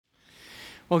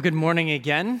Well, good morning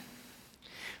again.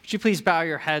 Would you please bow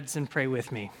your heads and pray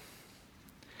with me?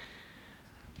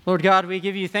 Lord God, we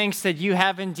give you thanks that you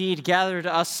have indeed gathered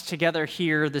us together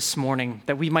here this morning,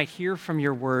 that we might hear from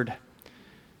your word,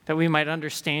 that we might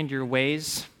understand your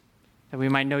ways, that we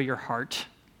might know your heart.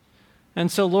 And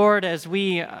so, Lord, as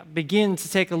we begin to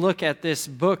take a look at this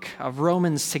book of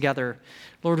Romans together,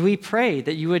 Lord, we pray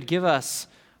that you would give us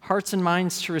hearts and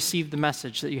minds to receive the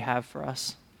message that you have for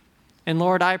us. And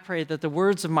Lord, I pray that the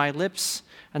words of my lips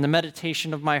and the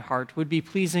meditation of my heart would be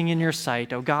pleasing in your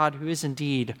sight, O God, who is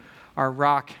indeed our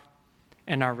rock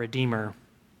and our Redeemer.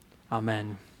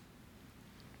 Amen.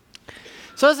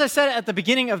 So as I said at the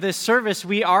beginning of this service,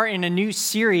 we are in a new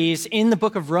series in the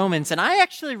book of Romans, and I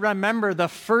actually remember the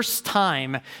first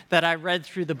time that I read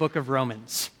through the book of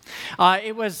Romans.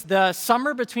 It was the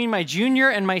summer between my junior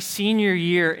and my senior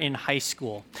year in high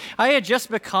school. I had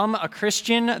just become a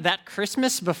Christian that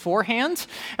Christmas beforehand,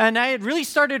 and I had really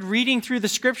started reading through the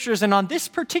scriptures, and on this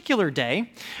particular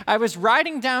day, I was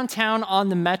riding downtown on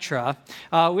the Metro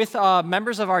with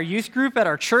members of our youth group at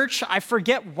our church. I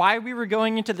forget why we were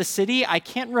going into the city. I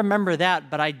can't remember that,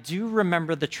 but I do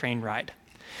remember the train ride.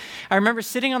 I remember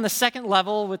sitting on the second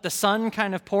level with the sun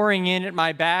kind of pouring in at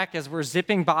my back as we're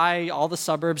zipping by all the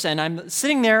suburbs, and I'm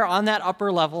sitting there on that upper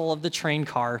level of the train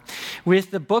car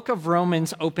with the book of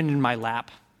Romans open in my lap.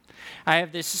 I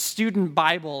have this student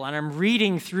Bible, and I'm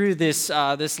reading through this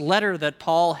letter that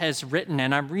Paul has written,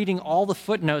 and I'm reading all the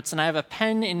footnotes, and I have a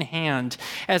pen in hand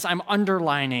as I'm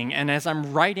underlining and as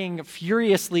I'm writing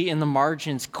furiously in the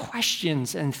margins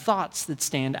questions and thoughts that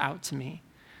stand out to me.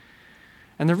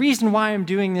 And the reason why I'm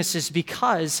doing this is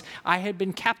because I had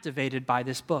been captivated by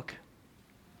this book.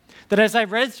 That as I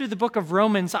read through the book of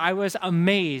Romans, I was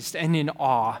amazed and in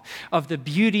awe of the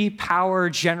beauty, power,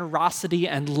 generosity,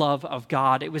 and love of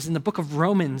God. It was in the book of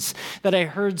Romans that I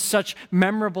heard such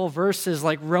memorable verses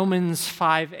like Romans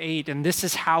 5:8, and this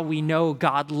is how we know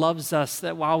God loves us,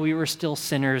 that while we were still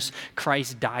sinners,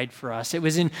 Christ died for us. It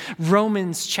was in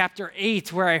Romans chapter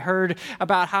 8 where I heard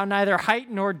about how neither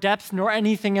height nor depth nor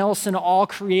anything else in all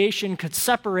creation could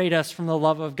separate us from the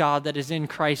love of God that is in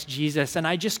Christ Jesus, and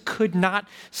I just could not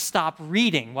stop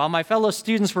reading. While my fellow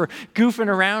students were goofing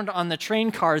around on the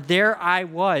train car, there I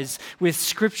was with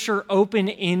scripture open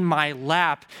in my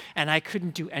lap, and I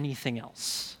couldn't do anything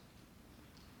else.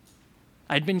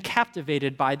 I'd been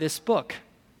captivated by this book.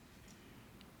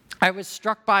 I was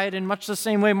struck by it in much the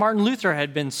same way Martin Luther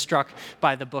had been struck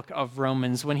by the book of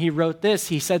Romans. When he wrote this,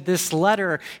 he said, "This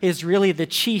letter is really the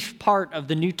chief part of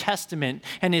the New Testament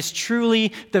and is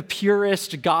truly the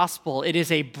purest gospel. It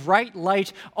is a bright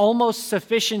light, almost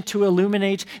sufficient to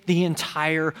illuminate the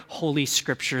entire Holy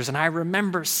Scriptures." And I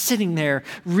remember sitting there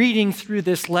reading through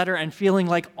this letter and feeling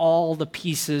like all the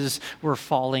pieces were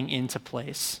falling into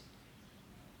place.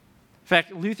 In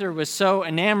fact, Luther was so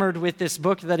enamored with this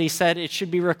book that he said it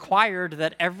should be required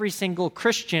that every single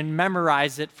Christian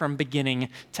memorize it from beginning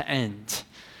to end.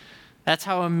 That's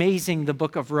how amazing the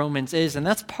book of Romans is, and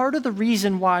that's part of the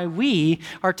reason why we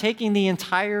are taking the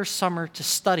entire summer to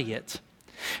study it.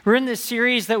 We're in this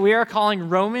series that we are calling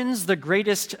Romans, the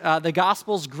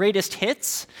gospel's greatest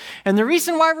hits, and the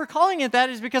reason why we're calling it that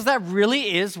is because that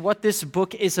really is what this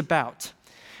book is about.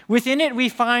 Within it, we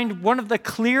find one of the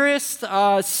clearest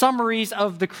summaries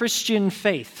of the Christian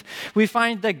faith. We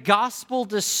find the gospel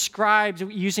described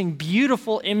using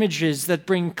beautiful images that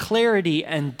bring clarity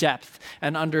and depth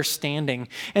and understanding.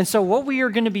 And so what we are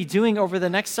going to be doing over the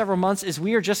next several months is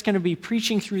we are just going to be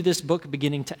preaching through this book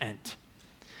beginning to end.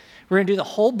 We're going to do the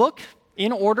whole book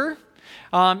in order.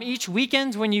 Each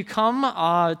weekend when you come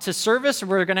to service,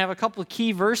 we're going to have a couple of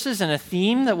key verses and a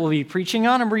theme that we'll be preaching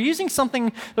on, and we're using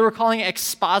something that we're calling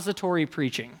expository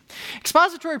preaching.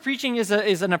 Expository preaching is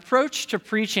an approach to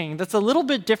preaching that's a little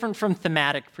bit different from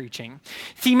thematic preaching.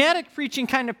 Thematic preaching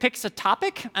kind of picks a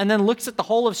topic and then looks at the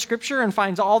whole of Scripture and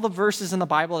finds all the verses in the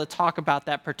Bible that talk about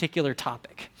that particular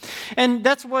topic. And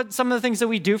that's what some of the things that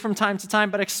we do from time to time,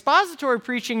 but expository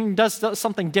preaching does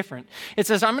something different. It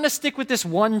says, I'm going to stick with this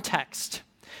one text,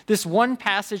 this one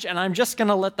passage, and I'm just going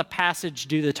to let the passage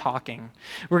do the talking.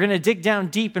 We're going to dig down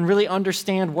deep and really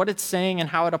understand what it's saying and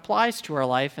how it applies to our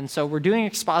life. And so we're doing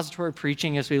expository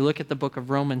preaching as we look at the book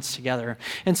of Romans together.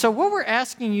 And so what we're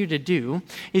asking you to do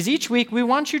is each week we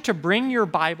want you to bring your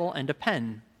Bible and a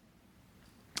pen.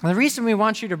 And the reason we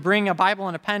want you to bring a Bible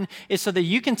and a pen is so that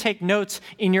you can take notes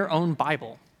in your own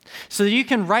Bible. so that you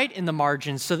can write in the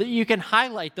margins, so that you can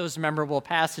highlight those memorable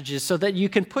passages, so that you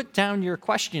can put down your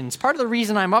questions. Part of the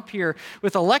reason I'm up here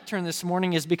with a lectern this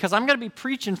morning is because I'm going to be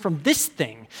preaching from this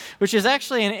thing, which is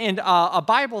actually a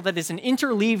Bible that is an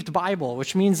interleaved Bible,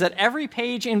 which means that every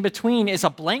page in between is a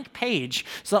blank page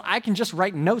so that I can just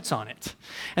write notes on it.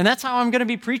 And that's how I'm going to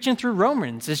be preaching through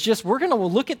Romans. It's just we're going to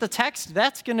look at the text.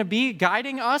 That's going to be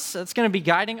guiding us. That's going to be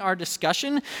guiding our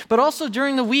discussion. But also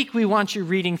during the week, we want you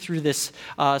reading through this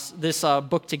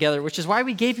book together, which is why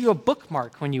we gave you a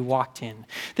bookmark when you walked in.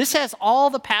 This has all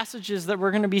the passages that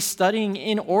we're going to be studying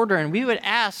in order, and we would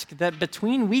ask that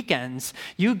between weekends,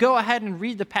 you go ahead and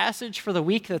read the passage for the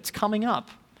week that's coming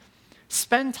up.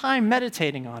 Spend time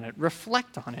meditating on it,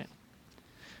 reflect on it.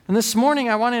 And this morning,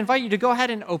 I want to invite you to go ahead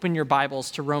and open your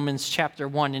Bibles to Romans chapter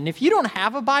 1. And if you don't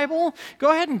have a Bible,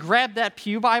 go ahead and grab that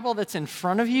pew Bible that's in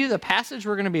front of you. The passage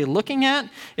we're going to be looking at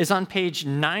is on page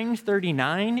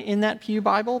 939 in that pew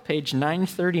Bible, page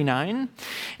 939.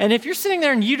 And if you're sitting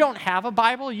there and you don't have a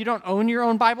Bible, you don't own your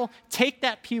own Bible, take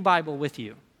that pew Bible with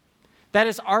you. That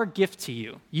is our gift to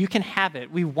you. You can have it.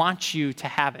 We want you to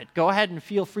have it. Go ahead and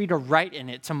feel free to write in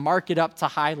it, to mark it up, to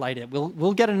highlight it.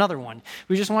 We'll get another one.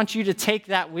 We just want you to take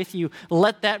that with you.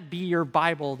 Let that be your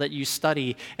Bible that you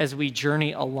study as we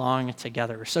journey along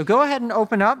together. So go ahead and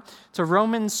open up to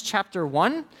Romans chapter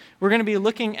 1. We're going to be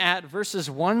looking at verses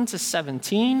 1 to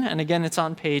 17. And again, it's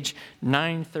on page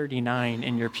 939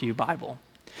 in your pew Bible.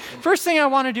 First thing I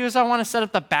want to do is I want to set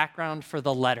up the background for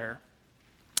the letter.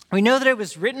 We know that it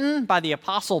was written by the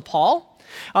Apostle Paul.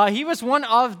 He was one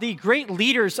of the great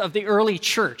leaders of the early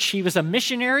church. He was a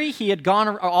missionary. He had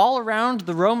gone all around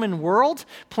the Roman world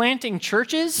planting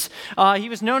churches. He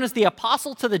was known as the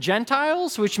Apostle to the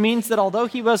Gentiles, which means that although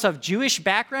he was of Jewish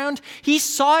background, he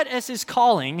saw it as his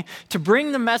calling to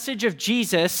bring the message of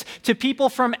Jesus to people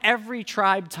from every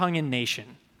tribe, tongue, and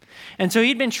nation. And so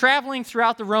he'd been traveling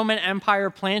throughout the Roman Empire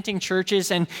planting churches,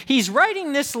 and he's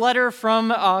writing this letter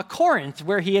from Corinth,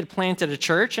 where he had planted a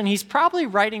church, and he's probably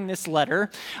writing this letter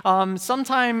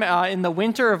sometime in the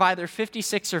winter of either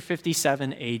 56 or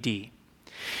 57 AD.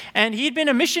 And he'd been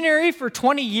a missionary for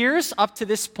 20 years up to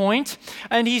this point,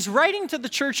 and he's writing to the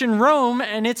church in Rome,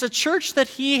 and it's a church that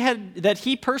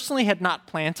he personally had not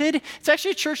planted. It's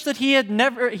actually a church that he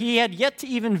had yet to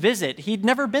even visit. He'd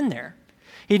never been there.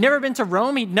 He'd never been to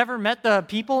Rome. He'd never met the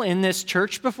people in this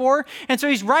church before. And so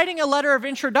he's writing a letter of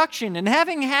introduction. And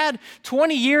having had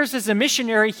 20 years as a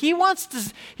missionary, he wants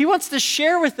to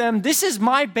share with them, this is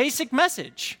my basic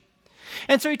message.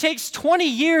 And so he takes 20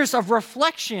 years of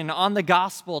reflection on the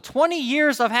gospel, 20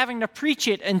 years of having to preach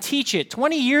it and teach it,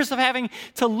 20 years of having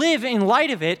to live in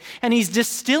light of it, and he's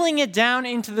distilling it down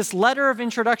into this letter of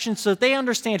introduction so that they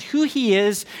understand who he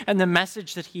is and the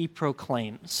message that he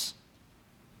proclaims.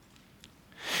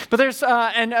 But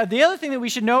the other thing that we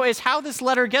should know is how this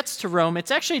letter gets to Rome.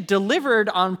 It's actually delivered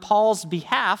on Paul's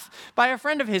behalf by a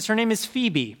friend of his. Her name is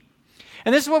Phoebe.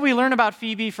 And this is what we learn about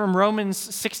Phoebe from Romans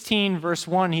 16, verse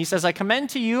 1. He says, I commend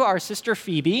to you our sister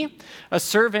Phoebe, a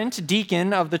servant,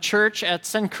 deacon of the church at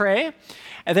Cenchreae,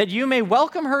 that you may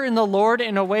welcome her in the Lord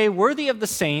in a way worthy of the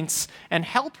saints, and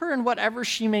help her in whatever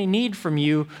she may need from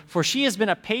you, for she has been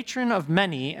a patron of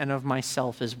many and of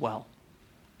myself as well.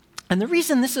 And the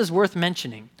reason this is worth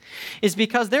mentioning is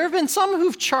because there have been some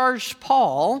who've charged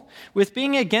Paul with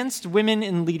being against women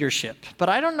in leadership. But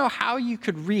I don't know how you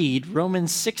could read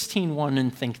Romans 16:1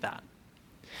 and think that.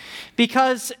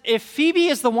 Because if Phoebe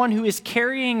is the one who is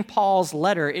carrying Paul's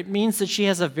letter, it means that she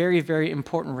has a very, very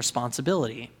important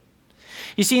responsibility.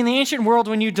 You see, in the ancient world,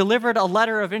 when you delivered a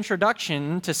letter of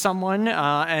introduction to someone,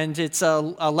 and it's a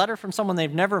letter from someone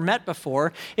they've never met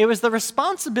before, it was the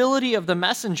responsibility of the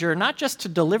messenger not just to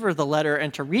deliver the letter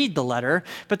and to read the letter,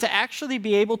 but to actually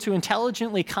be able to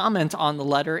intelligently comment on the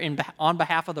letter on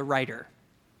behalf of the writer.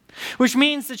 Which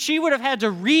means that she would have had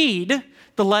to read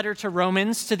the letter to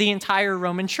Romans to the entire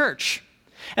Roman church.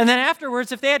 And then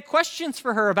afterwards, if they had questions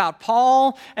for her about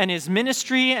Paul and his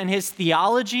ministry and his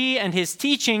theology and his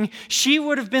teaching, she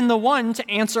would have been the one to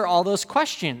answer all those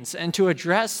questions and to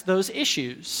address those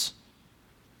issues.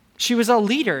 She was a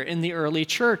leader in the early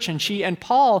church, and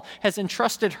Paul has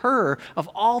entrusted her, of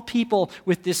all people,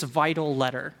 with this vital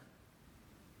letter.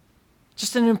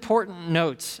 Just an important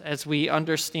note as we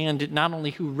understand not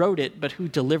only who wrote it, but who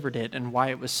delivered it and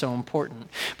why it was so important.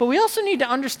 But we also need to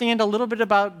understand a little bit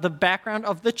about the background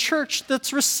of the church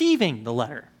that's receiving the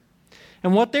letter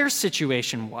and what their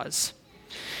situation was.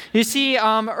 You see,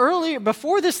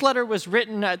 before this letter was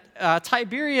written,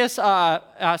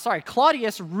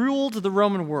 Claudius ruled the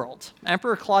Roman world.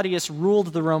 Emperor Claudius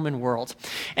ruled the Roman world.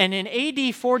 And in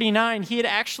AD 49, he had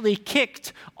actually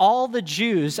kicked all the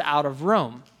Jews out of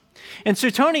Rome. And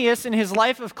Suetonius, in his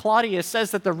Life of Claudius,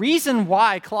 says that the reason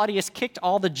why Claudius kicked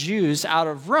all the Jews out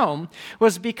of Rome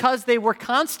was because they were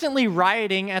constantly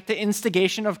rioting at the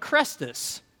instigation of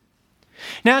Chrestus.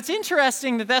 Now, it's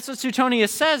interesting that that's what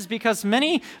Suetonius says, because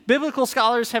many biblical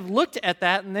scholars have looked at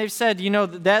that and they've said,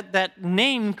 that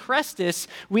name Chrestus,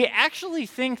 we actually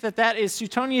think that is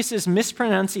Suetonius'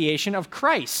 mispronunciation of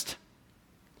Christ.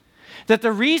 That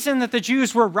the reason that the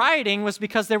Jews were rioting was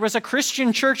because there was a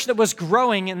Christian church that was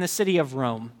growing in the city of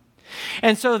Rome.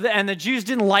 And so, the Jews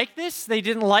didn't like this. They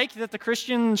didn't like that the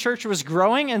Christian church was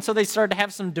growing, and so they started to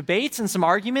have some debates and some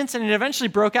arguments, and it eventually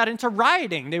broke out into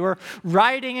rioting. They were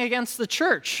rioting against the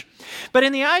church. But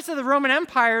in the eyes of the Roman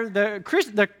Empire, the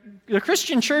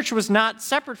Christian church was not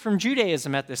separate from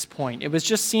Judaism at this point. It was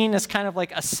just seen as kind of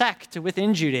like a sect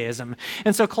within Judaism.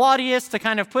 And so Claudius, to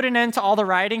kind of put an end to all the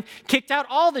rioting, kicked out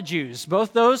all the Jews,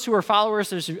 both those who were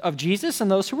followers of Jesus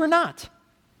and those who were not,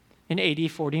 in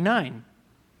AD 49.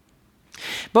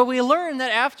 But we learn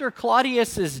that after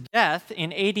Claudius' death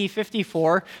in AD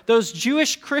 54, those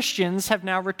Jewish Christians have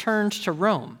now returned to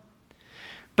Rome.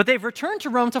 But they've returned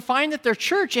to Rome to find that their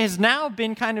church has now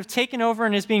been kind of taken over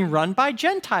and is being run by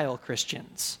Gentile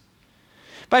Christians,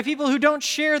 by people who don't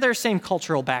share their same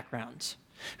cultural backgrounds,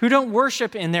 who don't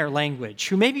worship in their language,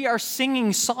 who maybe are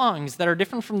singing songs that are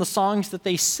different from the songs that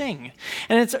they sing.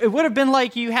 And it would have been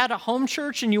like you had a home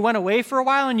church and you went away for a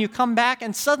while and you come back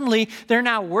and suddenly they're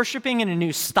now worshiping in a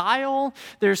new style.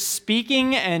 They're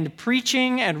speaking and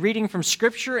preaching and reading from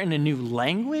Scripture in a new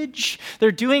language.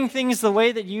 They're doing things the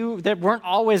way that weren't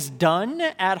always done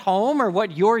at home or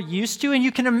what you're used to. And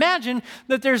you can imagine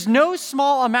that there's no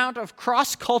small amount of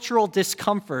cross-cultural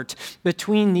discomfort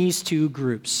between these two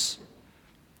groups.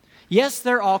 Yes,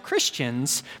 they're all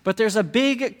Christians, but there's a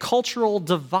big cultural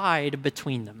divide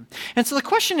between them. And so the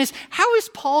question is, how is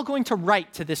Paul going to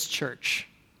write to this church?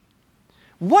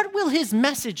 What will his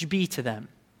message be to them?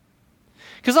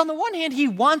 Because on the one hand, he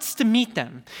wants to meet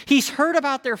them. He's heard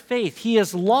about their faith. He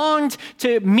has longed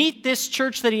to meet this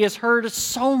church that he has heard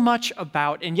so much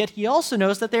about, and yet he also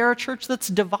knows that they are a church that's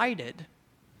divided.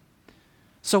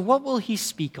 So what will he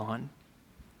speak on?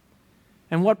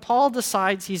 And what Paul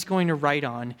decides he's going to write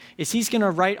on is he's going to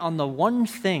write on the one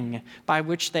thing by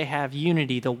which they have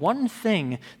unity, the one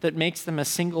thing that makes them a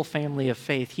single family of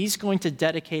faith. He's going to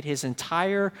dedicate his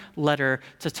entire letter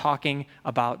to talking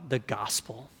about the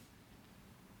gospel,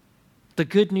 the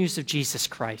good news of Jesus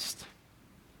Christ.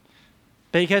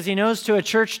 Because he knows to a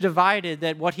church divided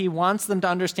that what he wants them to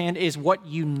understand is what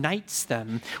unites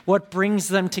them, what brings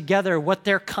them together, what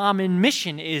their common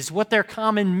mission is, what their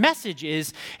common message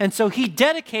is. And so he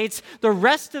dedicates the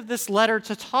rest of this letter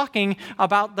to talking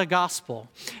about the gospel.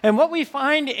 And what we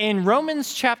find in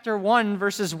Romans chapter 1,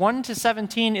 verses 1 to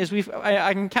 17 is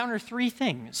I encounter three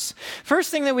things.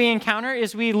 First thing that we encounter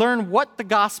is we learn what the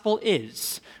gospel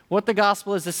is. What the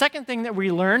gospel is. The second thing that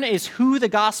we learn is who the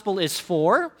gospel is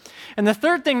for. And the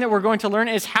third thing that we're going to learn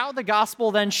is how the gospel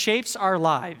then shapes our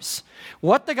lives.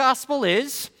 What the gospel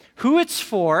is, who it's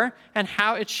for, and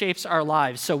how it shapes our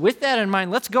lives. So with that in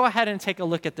mind, let's go ahead and take a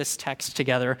look at this text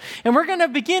together. And we're going to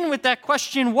begin with that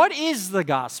question, what is the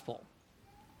gospel?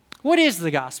 What is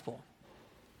the gospel?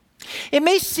 It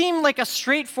may seem like a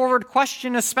straightforward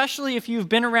question, especially if you've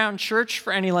been around church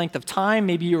for any length of time.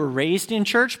 Maybe you were raised in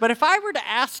church. But if I were to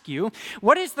ask you,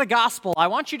 what is the gospel? I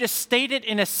want you to state it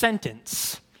in a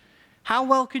sentence. How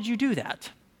well could you do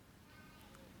that?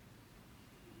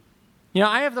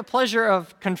 I have the pleasure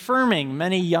of confirming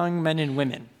many young men and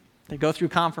women. They go through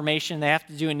confirmation. They have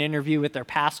to do an interview with their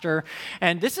pastor.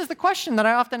 And this is the question that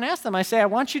I often ask them. I say, I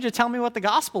want you to tell me what the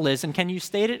gospel is, and can you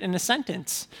state it in a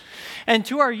sentence? And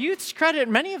to our youth's credit,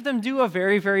 many of them do a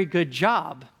very, very good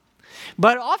job.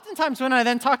 But oftentimes when I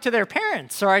then talk to their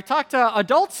parents, or I talk to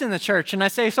adults in the church, and I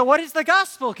say, so what is the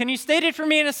gospel? Can you state it for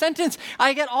me in a sentence?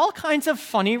 I get all kinds of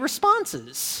funny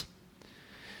responses.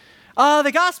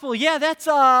 The gospel, yeah, that's...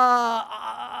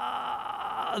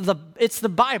 it's the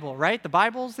Bible, right? The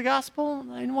Bible is the gospel?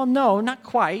 Well, no, not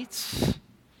quite.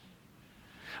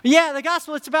 Yeah, the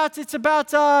gospel, it's about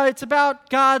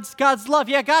God's love.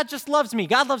 Yeah, God just loves me.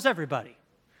 God loves everybody.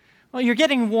 Well, you're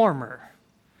getting warmer,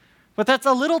 but that's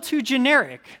a little too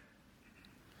generic.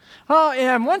 Oh,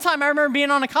 and one time I remember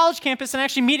being on a college campus and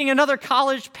actually meeting another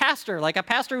college pastor, like a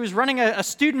pastor who was running a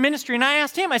student ministry, and I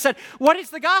asked him, I said, what is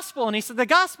the gospel? And he said, the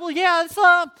gospel, yeah, it's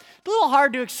a little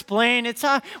hard to explain.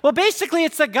 Basically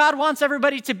it's that God wants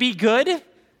everybody to be good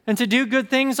and to do good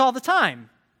things all the time.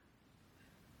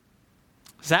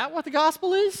 Is that what the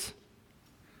gospel is?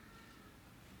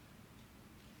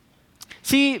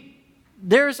 See,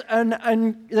 there's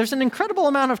an incredible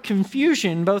amount of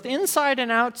confusion both inside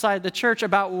and outside the church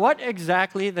about what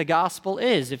exactly the gospel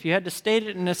is. If you had to state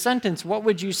it in a sentence, what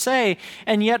would you say?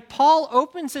 And yet Paul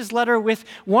opens his letter with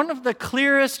one of the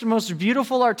clearest, most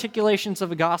beautiful articulations of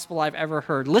the gospel I've ever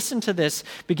heard. Listen to this,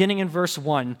 beginning in verse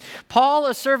 1. Paul,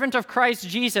 a servant of Christ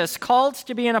Jesus, called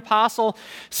to be an apostle,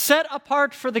 set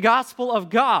apart for the gospel of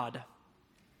God,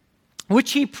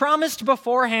 which he promised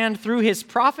beforehand through his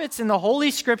prophets in the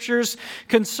Holy Scriptures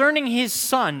concerning his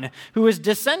Son, who was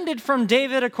descended from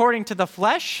David according to the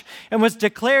flesh, and was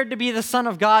declared to be the Son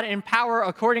of God in power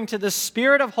according to the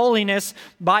Spirit of holiness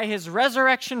by his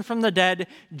resurrection from the dead,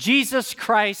 Jesus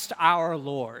Christ our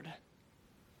Lord.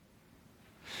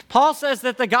 Paul says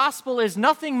that the gospel is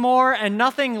nothing more and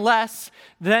nothing less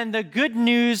than the good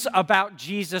news about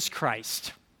Jesus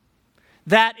Christ.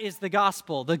 That is the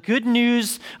gospel, the good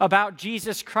news about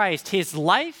Jesus Christ, his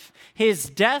life, his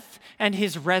death, and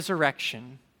his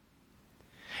resurrection.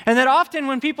 And that often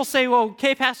when people say, well,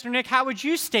 okay, Pastor Nick, how would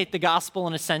you state the gospel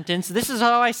in a sentence? This is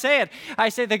how I say it. I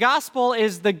say the gospel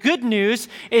is the good news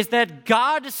is that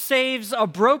God saves a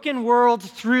broken world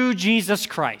through Jesus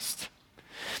Christ.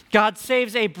 God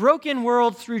saves a broken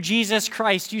world through Jesus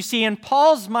Christ. You see, in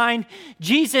Paul's mind,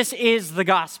 Jesus is the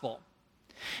gospel.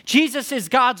 Jesus is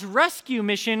God's rescue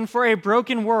mission for a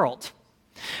broken world,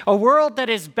 a world that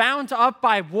is bound up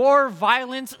by war,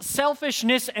 violence,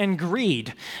 selfishness, and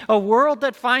greed, a world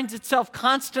that finds itself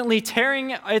constantly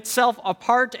tearing itself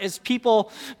apart as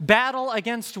people battle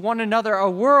against one another, a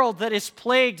world that is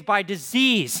plagued by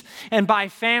disease and by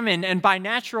famine and by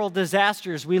natural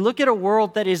disasters. We look at a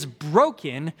world that is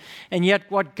broken, and yet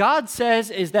what God says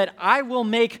is that I will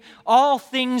make all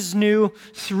things new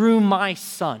through my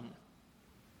Son.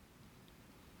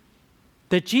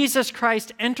 That Jesus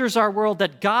Christ enters our world,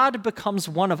 that God becomes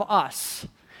one of us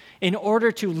in order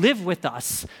to live with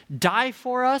us, die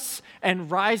for us,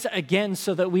 and rise again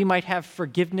so that we might have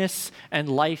forgiveness and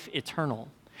life eternal.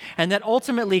 And that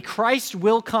ultimately Christ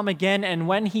will come again, and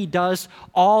when he does,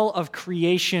 all of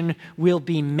creation will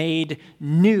be made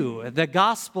new. The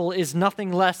gospel is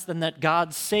nothing less than that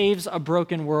God saves a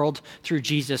broken world through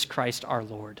Jesus Christ our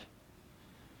Lord.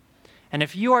 And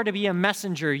if you are to be a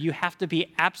messenger, you have to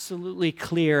be absolutely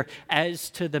clear as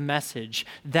to the message.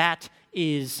 That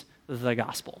is the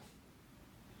gospel.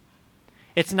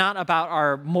 It's not about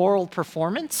our moral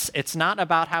performance. It's not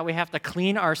about how we have to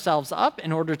clean ourselves up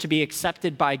in order to be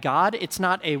accepted by God. It's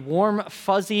not a warm,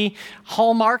 fuzzy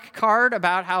Hallmark card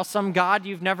about how some God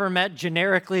you've never met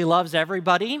generically loves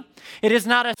everybody. It is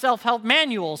not a self-help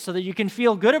manual so that you can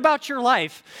feel good about your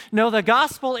life. No, the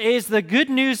gospel is the good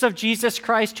news of Jesus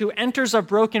Christ who enters a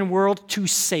broken world to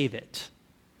save it.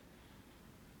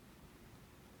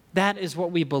 That is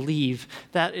what we believe.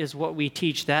 That is what we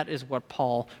teach. That is what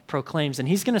Paul proclaims. And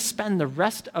he's going to spend the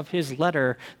rest of his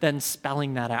letter then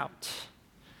spelling that out,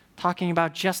 talking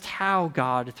about just how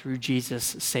God, through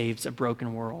Jesus, saves a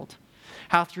broken world,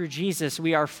 how through Jesus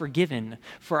we are forgiven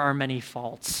for our many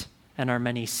faults and our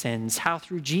many sins, how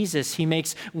through Jesus he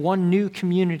makes one new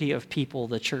community of people,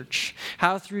 the church,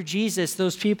 how through Jesus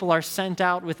those people are sent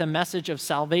out with a message of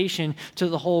salvation to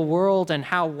the whole world, and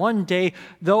how one day,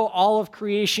 though all of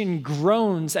creation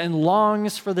groans and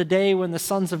longs for the day when the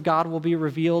sons of God will be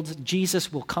revealed,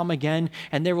 Jesus will come again,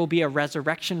 and there will be a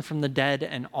resurrection from the dead,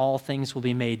 and all things will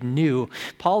be made new.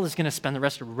 Paul is going to spend the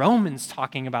rest of Romans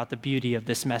talking about the beauty of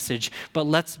this message, but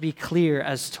let's be clear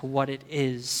as to what it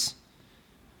is.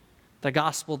 The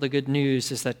gospel, the good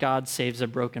news, is that God saves a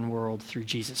broken world through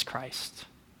Jesus Christ.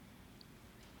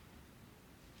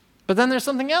 But then there's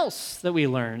something else that we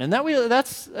learn, and that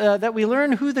we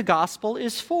learn who the gospel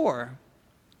is for.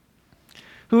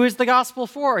 Who is the gospel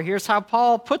for? Here's how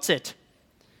Paul puts it.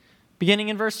 Beginning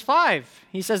in verse 5,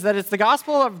 he says that it's the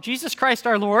gospel of Jesus Christ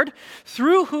our Lord,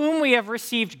 through whom we have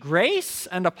received grace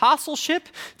and apostleship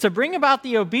to bring about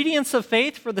the obedience of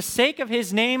faith for the sake of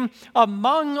his name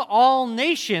among all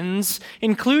nations,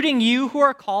 including you who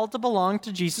are called to belong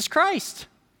to Jesus Christ.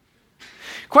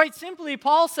 Quite simply,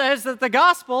 Paul says that the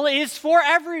gospel is for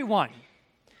everyone.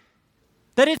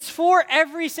 That it's for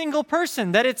every single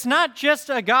person. That it's not just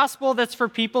a gospel that's for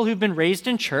people who've been raised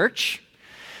in church.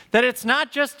 That it's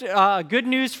not just good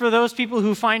news for those people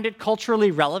who find it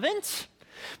culturally relevant,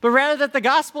 but rather that the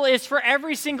gospel is for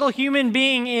every single human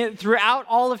being throughout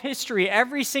all of history,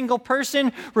 every single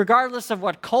person, regardless of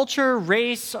what culture,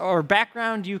 race, or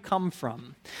background you come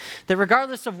from. That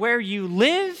regardless of where you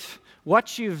live,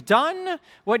 what you've done,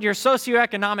 what your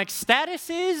socioeconomic status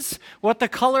is, what the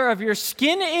color of your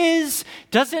skin is,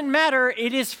 doesn't matter.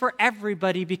 It is for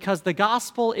everybody because the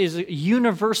gospel is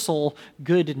universal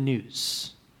good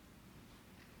news.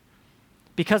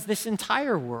 because this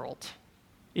entire world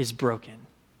is broken.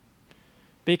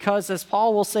 Because, as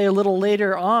Paul will say a little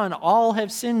later on, all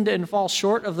have sinned and fall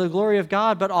short of the glory of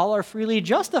God, but all are freely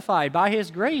justified by his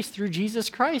grace through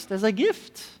Jesus Christ as a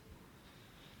gift.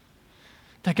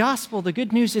 The gospel, the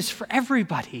good news, is for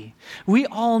everybody. We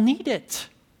all need it.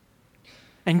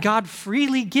 And God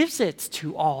freely gives it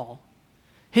to all.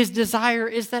 His desire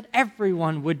is that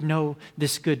everyone would know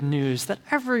this good news, that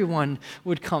everyone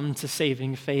would come to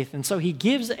saving faith. And so he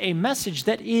gives a message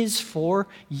that is for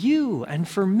you and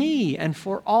for me and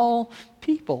for all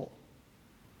people.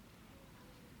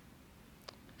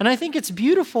 And I think it's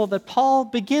beautiful that Paul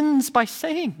begins by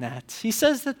saying that. He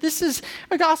says that this is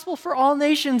a gospel for all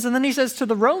nations. And then he says to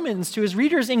the Romans, to his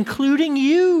readers, including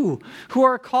you, who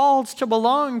are called to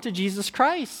belong to Jesus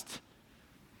Christ.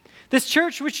 This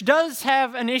church, which does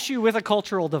have an issue with a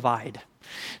cultural divide,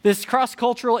 this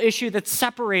cross-cultural issue that's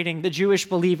separating the Jewish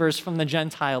believers from the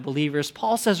Gentile believers,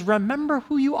 Paul says, remember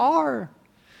who you are.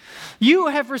 You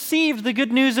have received the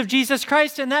good news of Jesus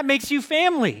Christ, and that makes you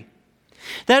family.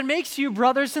 That makes you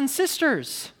brothers and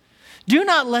sisters. Do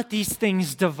not let these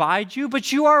things divide you,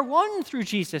 but you are one through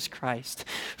Jesus Christ.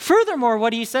 Furthermore,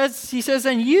 what he says,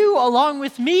 and you, along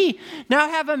with me, now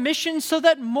have a mission so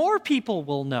that more people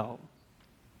will know.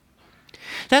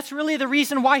 That's really the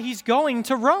reason why he's going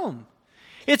to Rome.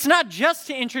 It's not just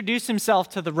to introduce himself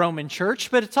to the Roman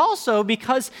church, but it's also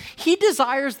because he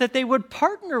desires that they would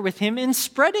partner with him in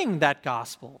spreading that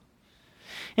gospel.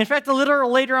 In fact, a little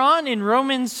later on in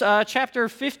Romans chapter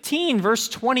 15, verse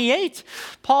 28,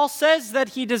 Paul says that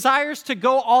he desires to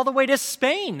go all the way to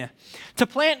Spain, to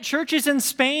plant churches in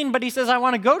Spain, but he says, I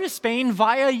want to go to Spain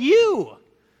via you.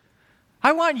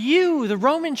 I want you, the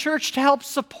Roman church, to help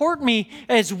support me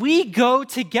as we go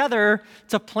together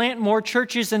to plant more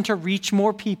churches and to reach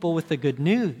more people with the good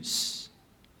news.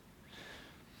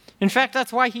 In fact,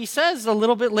 that's why he says a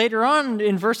little bit later on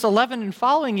in verse 11 and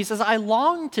following, he says, I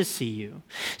long to see you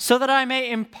so that I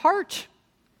may impart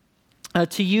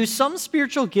to you some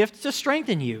spiritual gift to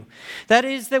strengthen you. That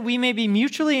is, that we may be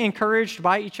mutually encouraged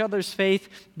by each other's faith,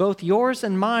 both yours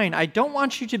and mine. I don't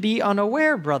want you to be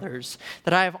unaware, brothers,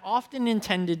 that I have often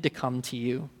intended to come to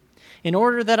you, in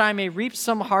order that I may reap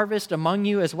some harvest among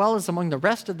you as well as among the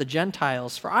rest of the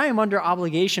Gentiles. For I am under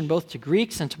obligation both to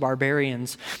Greeks and to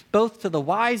barbarians, both to the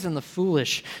wise and the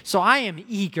foolish. So I am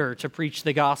eager to preach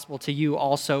the gospel to you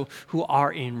also who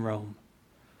are in Rome.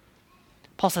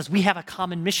 Paul says, we have a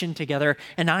common mission together,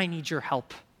 and I need your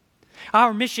help.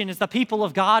 Our mission as the people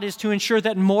of God is to ensure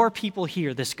that more people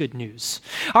hear this good news.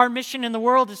 Our mission in the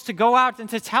world is to go out and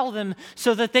to tell them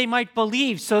so that they might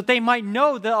believe, so that they might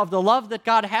know of the love that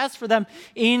God has for them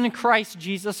in Christ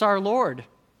Jesus our Lord.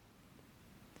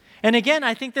 And again,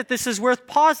 I think that this is worth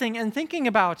pausing and thinking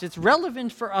about. It's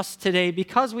relevant for us today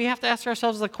because we have to ask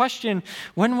ourselves the question,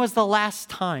 when was the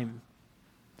last time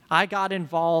I got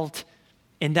involved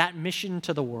in that mission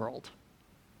to the world?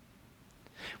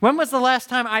 When was the last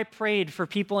time I prayed for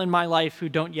people in my life who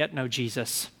don't yet know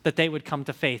Jesus, that they would come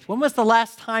to faith? When was the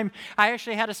last time I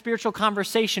actually had a spiritual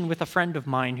conversation with a friend of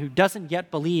mine who doesn't yet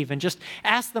believe and just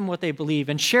asked them what they believe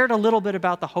and shared a little bit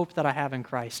about the hope that I have in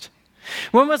Christ?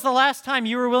 When was the last time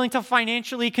you were willing to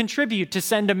financially contribute to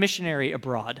send a missionary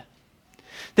abroad?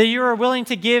 That you were willing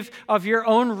to give of your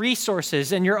own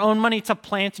resources and your own money to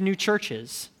plant new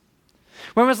churches?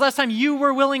 When was the last time you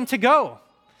were willing to go,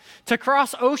 to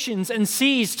cross oceans and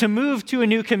seas, to move to a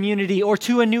new community or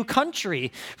to a new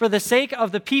country for the sake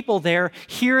of the people there,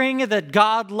 hearing that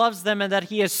God loves them and that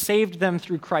he has saved them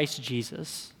through Christ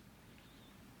Jesus?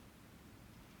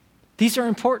 These are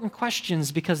important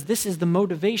questions because this is the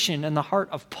motivation and the heart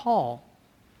of Paul.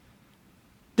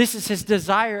 This is his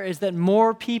desire, is that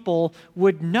more people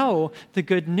would know the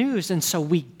good news, and so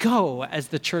we go as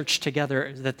the church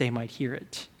together that they might hear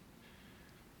it.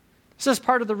 This is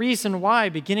part of the reason why,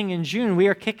 beginning in June, we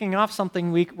are kicking off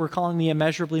something we're calling the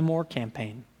Immeasurably More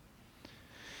campaign.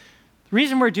 The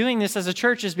reason we're doing this as a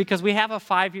church is because we have a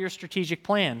 5-year strategic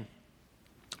plan.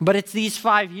 But it's these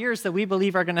 5 years that we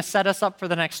believe are going to set us up for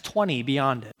the next 20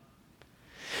 beyond it.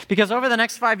 Because over the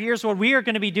next 5 years, what we are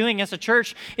going to be doing as a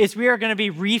church is we are going to be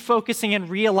refocusing and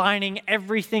realigning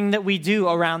everything that we do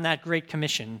around that Great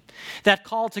Commission, that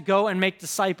call to go and make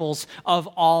disciples of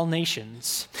all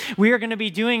nations. We are going to be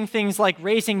doing things like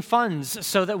raising funds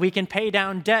so that we can pay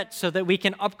down debt, so that we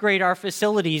can upgrade our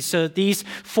facilities, so that these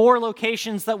 4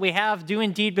 locations that we have do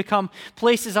indeed become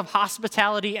places of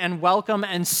hospitality and welcome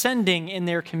and sending in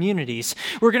their communities.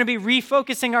 We're going to be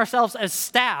refocusing ourselves as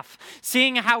staff,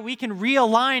 seeing how we can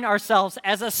realign align ourselves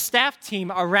as a staff team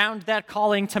around that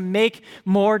calling to make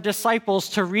more disciples,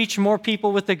 to reach more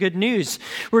people with the good news.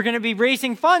 We're going to be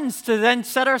raising funds to then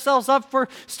set ourselves up for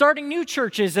starting new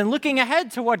churches and looking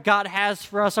ahead to what God has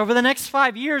for us over the next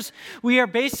 5 years. We are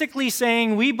basically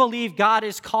saying we believe God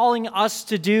is calling us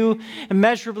to do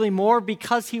immeasurably more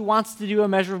because he wants to do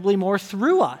immeasurably more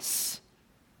through us.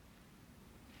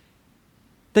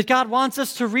 That God wants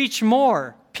us to reach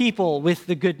more people with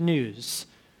the good news.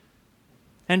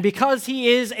 And because he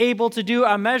is able to do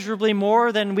immeasurably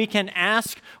more than we can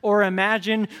ask or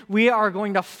imagine, we are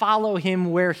going to follow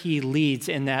him where he leads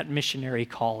in that missionary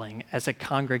calling as a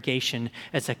congregation,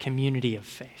 as a community of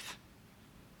faith.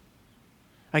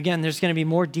 Again, there's going to be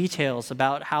more details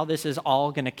about how this is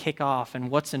all going to kick off and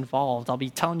what's involved. I'll be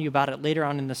telling you about it later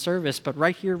on in the service, but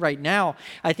right here, right now,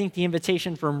 I think the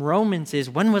invitation from Romans is,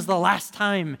 when was the last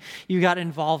time you got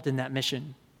involved in that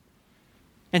mission?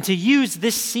 And to use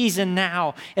this season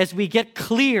now as we get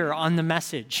clear on the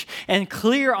message and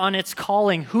clear on its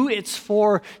calling, who it's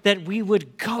for, that we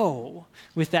would go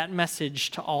with that message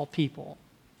to all people.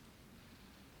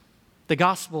 The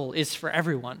gospel is for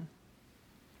everyone,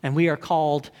 and we are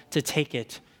called to take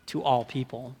it to all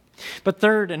people. But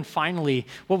third and finally,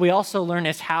 what we also learn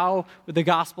is how the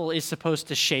gospel is supposed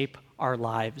to shape our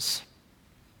lives.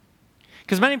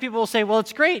 Because many people will say, well,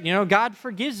 it's great. God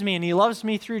forgives me and he loves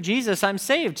me through Jesus. I'm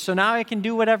saved, so now I can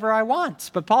do whatever I want.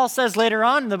 But Paul says later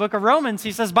on in the book of Romans,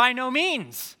 he says, by no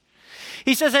means.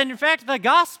 He says that, in fact, the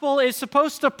gospel is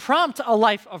supposed to prompt a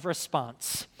life of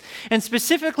response. And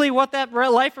specifically what that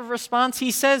life of response,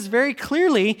 he says very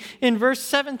clearly in verse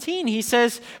 17. He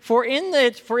says, for in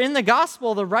the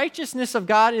gospel, the righteousness of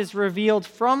God is revealed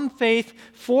from faith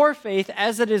for faith,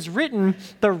 as it is written,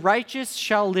 the righteous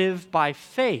shall live by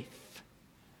faith.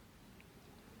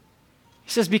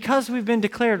 He says, because we've been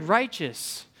declared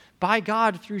righteous by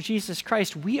God through Jesus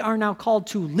Christ, we are now called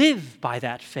to live by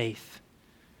that faith.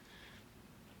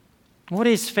 What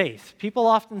is faith? People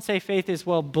often say faith is,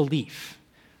 belief.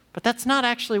 But that's not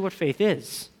actually what faith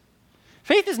is.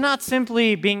 Faith is not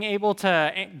simply being able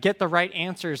to get the right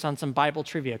answers on some Bible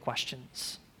trivia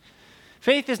questions.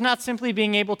 Faith is not simply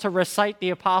being able to recite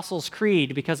the Apostles'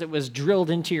 Creed because it was drilled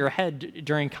into your head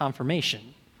during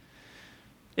confirmation.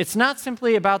 It's not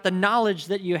simply about the knowledge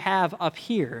that you have up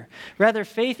here. Rather,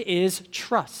 faith is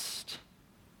trust.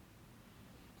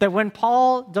 That when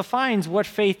Paul defines what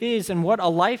faith is and what a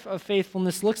life of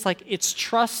faithfulness looks like, it's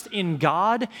trust in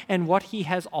God and what he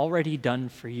has already done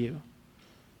for you.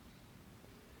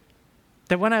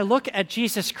 That when I look at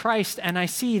Jesus Christ and I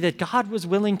see that God was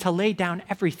willing to lay down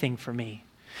everything for me,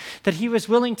 that he was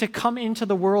willing to come into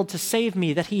the world to save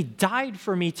me, that he died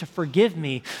for me to forgive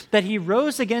me, that he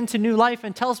rose again to new life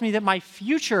and tells me that my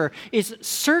future is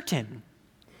certain,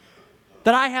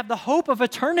 that I have the hope of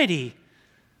eternity,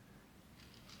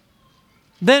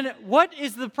 then what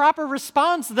is the proper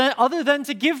response then, other than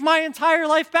to give my entire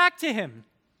life back to him?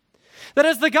 That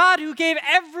as the God who gave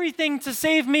everything to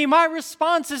save me, my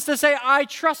response is to say, I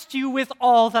trust you with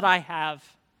all that I have.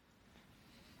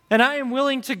 And I am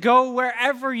willing to go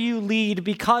wherever you lead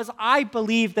because I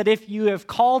believe that if you have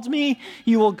called me,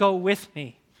 you will go with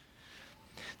me.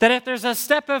 That if there's a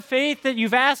step of faith that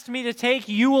you've asked me to take,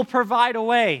 you will provide a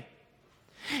way.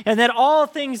 And that all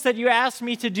things that you ask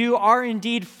me to do are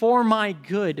indeed for my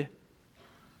good.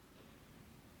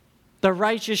 The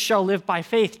righteous shall live by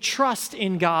faith. Trust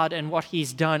in God and what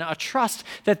he's done. A trust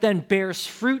that then bears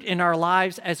fruit in our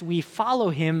lives as we follow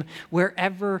him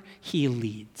wherever he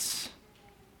leads.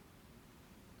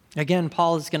 Again,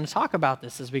 Paul is going to talk about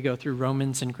this as we go through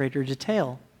Romans in greater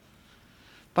detail.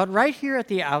 But right here at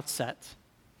the outset,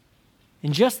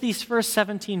 in just these first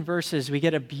 17 verses, we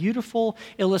get a beautiful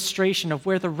illustration of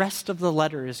where the rest of the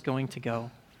letter is going to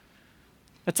go.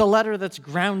 It's a letter that's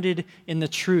grounded in the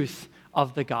truth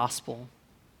of the gospel.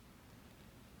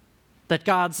 That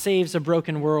God saves a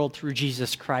broken world through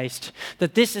Jesus Christ.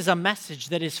 That this is a message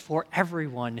that is for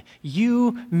everyone,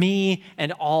 you, me,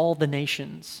 and all the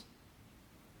nations.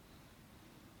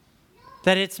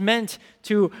 That it's meant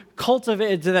to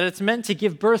cultivate, that it's meant to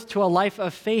give birth to a life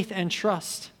of faith and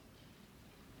trust.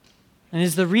 And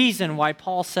is the reason why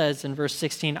Paul says in verse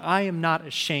 16, I am not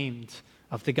ashamed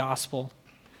of the gospel,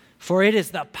 for it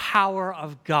is the power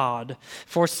of God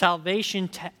for salvation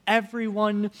to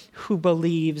everyone who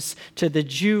believes, to the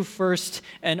Jew first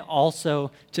and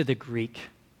also to the Greek.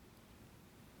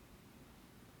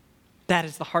 That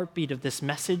is the heartbeat of this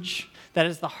message. That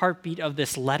is the heartbeat of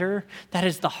this letter. That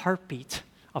is the heartbeat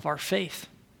of our faith.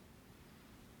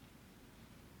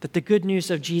 That the good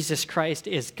news of Jesus Christ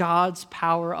is God's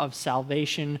power of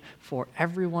salvation for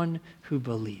everyone who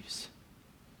believes.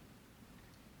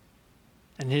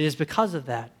 And it is because of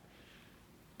that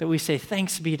that we say,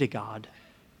 thanks be to God.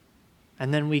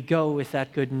 And then we go with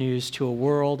that good news to a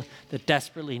world that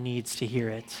desperately needs to hear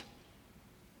it.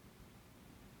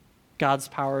 God's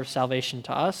power of salvation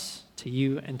to us, to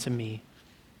you, and to me.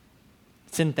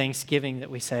 It's in thanksgiving that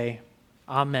we say,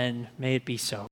 Amen, may it be so.